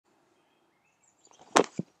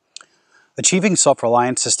Achieving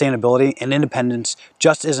self-reliance, sustainability, and independence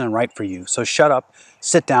just isn't right for you, so shut up,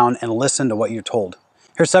 sit down, and listen to what you're told.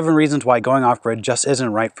 Here's 7 reasons why going off-grid just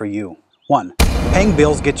isn't right for you. 1. Paying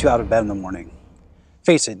bills gets you out of bed in the morning.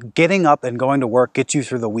 Face it, getting up and going to work gets you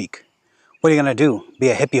through the week. What are you going to do? Be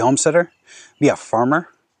a hippie homesteader? Be a farmer?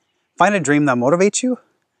 Find a dream that motivates you?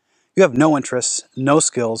 You have no interests, no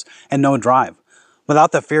skills, and no drive.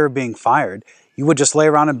 Without the fear of being fired, you would just lay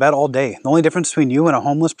around in bed all day. The only difference between you and a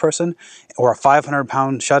homeless person or a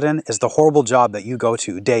 500-pound shut-in is the horrible job that you go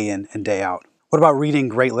to day in and day out. What about reading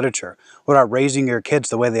great literature? What about raising your kids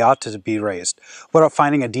the way they ought to be raised? What about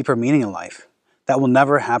finding a deeper meaning in life? That will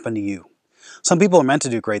never happen to you. Some people are meant to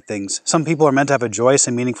do great things. Some people are meant to have a joyous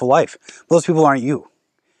and meaningful life. But those people aren't you.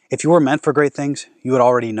 If you were meant for great things, you would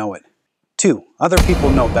already know it. 2. Other people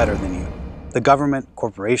know better than you. The government,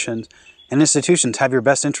 corporations, and institutions have your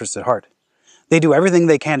best interests at heart. They do everything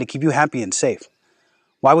they can to keep you happy and safe.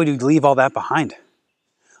 Why would you leave all that behind?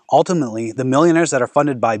 Ultimately, the millionaires that are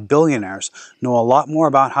funded by billionaires know a lot more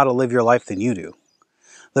about how to live your life than you do.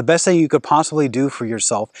 The best thing you could possibly do for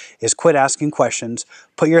yourself is quit asking questions,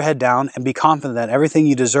 put your head down, and be confident that everything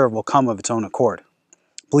you deserve will come of its own accord.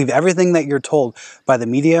 Believe everything that you're told by the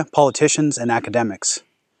media, politicians, and academics,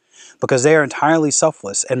 because they are entirely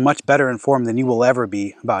selfless and much better informed than you will ever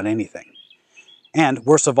be about anything. And,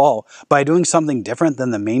 worst of all, by doing something different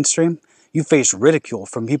than the mainstream, you face ridicule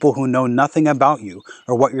from people who know nothing about you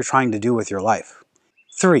or what you're trying to do with your life.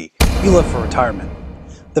 3. You live for retirement.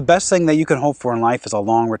 The best thing that you can hope for in life is a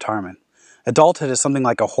long retirement. Adulthood is something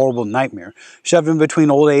like a horrible nightmare, shoved in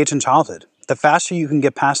between old age and childhood. The faster you can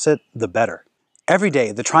get past it, the better. Every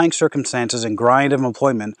day, the trying circumstances and grind of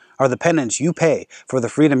employment are the penance you pay for the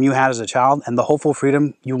freedom you had as a child and the hopeful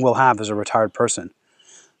freedom you will have as a retired person.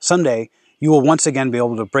 Someday, you will once again be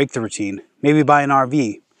able to break the routine, maybe buy an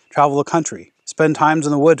RV, travel the country, spend times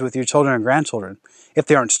in the woods with your children and grandchildren, if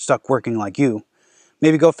they aren't stuck working like you.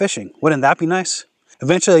 Maybe go fishing. Wouldn't that be nice?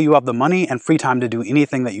 Eventually, you have the money and free time to do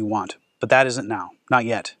anything that you want, but that isn't now. Not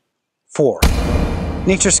yet. 4.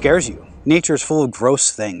 Nature scares you. Nature is full of gross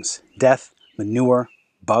things. Death, manure,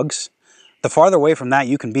 bugs. The farther away from that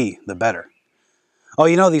you can be, the better. Oh,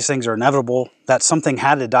 you know these things are inevitable, that something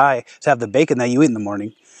had to die to have the bacon that you eat in the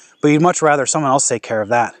morning, but you'd much rather someone else take care of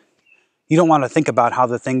that. You don't want to think about how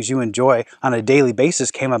the things you enjoy on a daily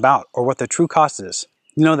basis came about, or what the true cost is.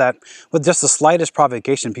 You know that with just the slightest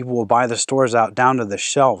provocation, people will buy the stores out down to the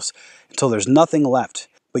shelves until there's nothing left.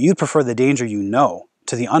 But you'd prefer the danger you know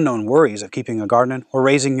to the unknown worries of keeping a garden or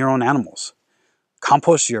raising your own animals.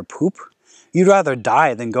 Compost your poop? You'd rather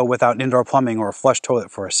die than go without indoor plumbing or a flush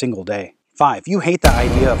toilet for a single day. 5. You hate the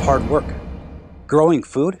idea of hard work. Growing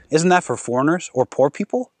food? Isn't that for foreigners or poor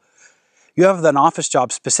people? You have an office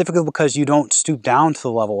job specifically because you don't stoop down to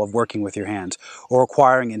the level of working with your hands or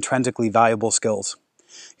acquiring intrinsically valuable skills.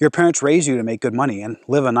 Your parents raised you to make good money and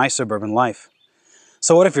live a nice suburban life.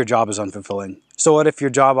 So what if your job is unfulfilling? So what if your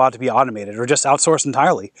job ought to be automated or just outsourced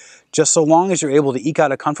entirely? Just so long as you're able to eke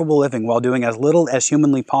out a comfortable living while doing as little as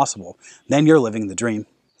humanly possible, then you're living the dream.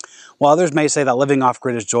 While others may say that living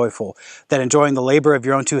off-grid is joyful, that enjoying the labor of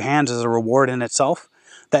your own 2 hands is a reward in itself,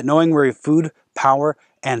 that knowing where your food, power,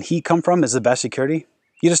 and heat come from is the best security,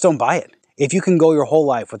 you just don't buy it. If you can go your whole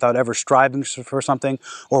life without ever striving for something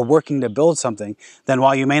or working to build something, then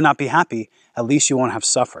while you may not be happy, at least you won't have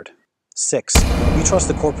suffered. 6. You trust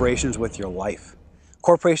the corporations with your life.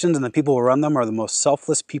 Corporations and the people who run them are the most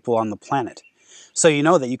selfless people on the planet. So you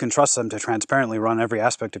know that you can trust them to transparently run every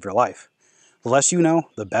aspect of your life. The less you know,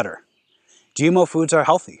 the better. GMO foods are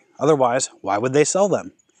healthy. Otherwise, why would they sell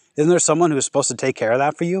them? Isn't there someone who's supposed to take care of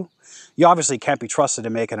that for you? You obviously can't be trusted to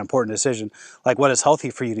make an important decision like what is healthy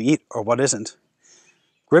for you to eat or what isn't.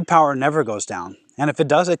 Grid power never goes down, and if it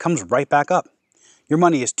does, it comes right back up. Your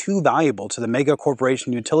money is too valuable to the mega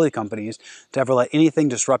corporation utility companies to ever let anything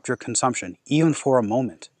disrupt your consumption, even for a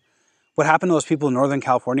moment. What happened to those people in Northern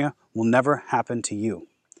California will never happen to you.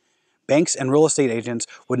 Banks and real estate agents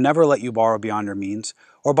would never let you borrow beyond your means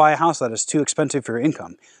or buy a house that is too expensive for your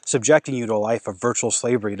income, subjecting you to a life of virtual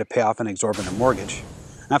slavery to pay off an exorbitant mortgage.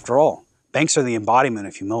 After all, banks are the embodiment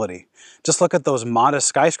of humility. Just look at those modest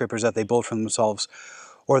skyscrapers that they build for themselves,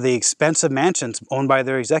 or the expensive mansions owned by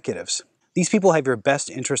their executives. These people have your best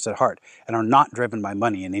interest at heart and are not driven by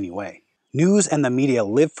money in any way. News and the media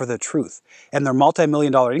live for the truth, and their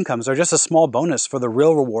multi-million-dollar incomes are just a small bonus for the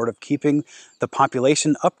real reward of keeping the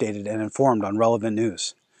population updated and informed on relevant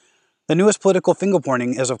news. The newest political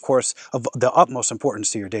finger-pointing is, of course, of the utmost importance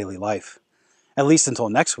to your daily life. At least until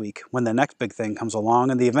next week, when the next big thing comes along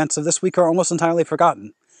and the events of this week are almost entirely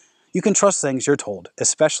forgotten. You can trust things you're told,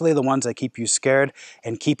 especially the ones that keep you scared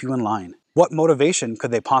and keep you in line. What motivation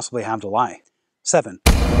could they possibly have to lie? 7.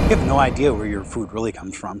 You have no idea where your food really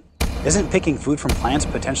comes from. Isn't picking food from plants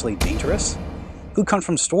potentially dangerous? Food comes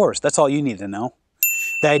from stores, that's all you need to know.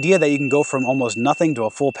 The idea that you can go from almost nothing to a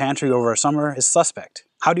full pantry over a summer is suspect.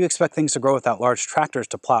 How do you expect things to grow without large tractors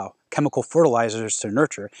to plow, chemical fertilizers to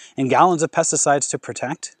nurture, and gallons of pesticides to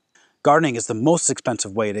protect? Gardening is the most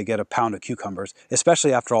expensive way to get a pound of cucumbers,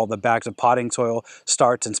 especially after all the bags of potting soil,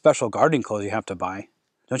 starts, and special gardening clothes you have to buy.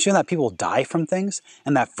 Don't you know that people die from things,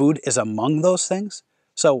 and that food is among those things?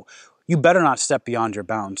 So, you better not step beyond your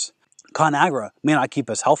bounds. Conagra may not keep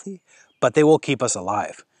us healthy, but they will keep us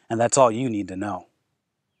alive, and that's all you need to know.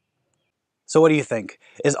 So what do you think?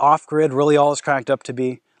 Is off-grid really all it's cracked up to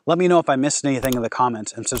be? Let me know if I missed anything in the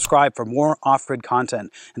comments, and subscribe for more off-grid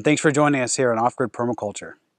content. And thanks for joining us here on Off-Grid Permaculture.